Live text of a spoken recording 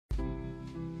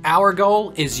Our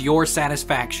goal is your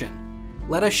satisfaction.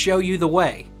 Let us show you the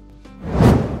way.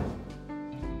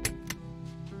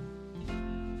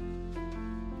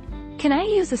 Can I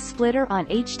use a splitter on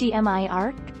HDMI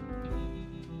ARC?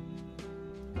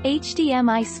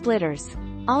 HDMI splitters.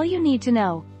 All you need to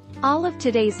know. All of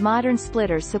today's modern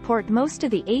splitters support most of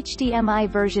the HDMI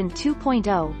version 2.0,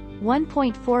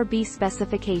 1.4b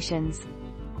specifications.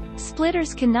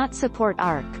 Splitters cannot support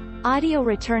ARC, audio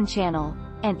return channel,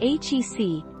 and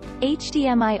HEC,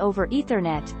 HDMI over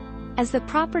Ethernet, as the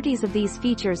properties of these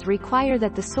features require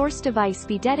that the source device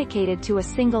be dedicated to a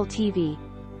single TV.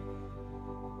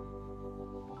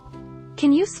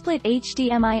 Can you split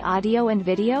HDMI audio and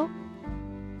video?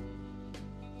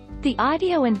 The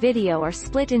audio and video are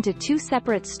split into two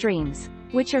separate streams,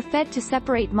 which are fed to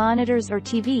separate monitors or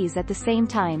TVs at the same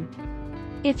time.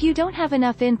 If you don't have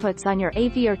enough inputs on your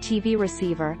AV or TV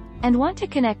receiver, and want to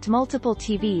connect multiple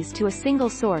TVs to a single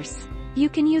source, you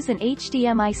can use an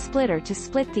HDMI splitter to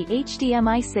split the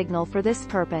HDMI signal for this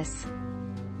purpose.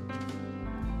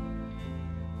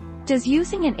 Does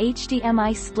using an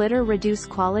HDMI splitter reduce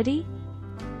quality?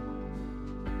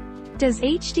 Does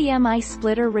HDMI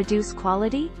splitter reduce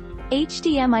quality?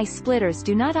 HDMI splitters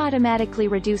do not automatically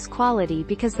reduce quality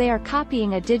because they are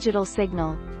copying a digital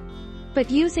signal. But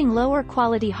using lower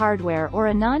quality hardware or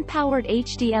a non-powered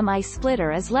HDMI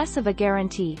splitter is less of a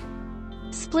guarantee.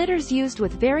 Splitters used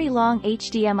with very long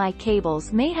HDMI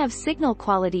cables may have signal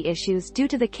quality issues due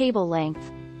to the cable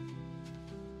length.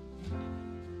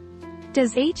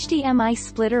 Does HDMI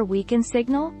splitter weaken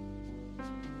signal?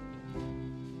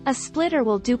 A splitter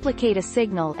will duplicate a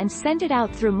signal and send it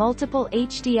out through multiple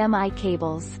HDMI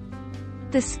cables.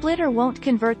 The splitter won't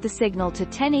convert the signal to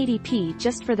 1080p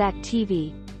just for that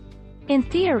TV. In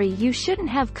theory, you shouldn't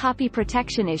have copy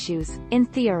protection issues. In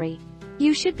theory,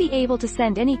 you should be able to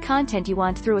send any content you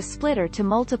want through a splitter to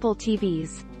multiple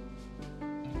TVs.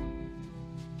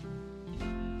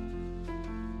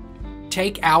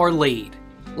 Take our lead.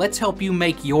 Let's help you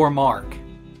make your mark.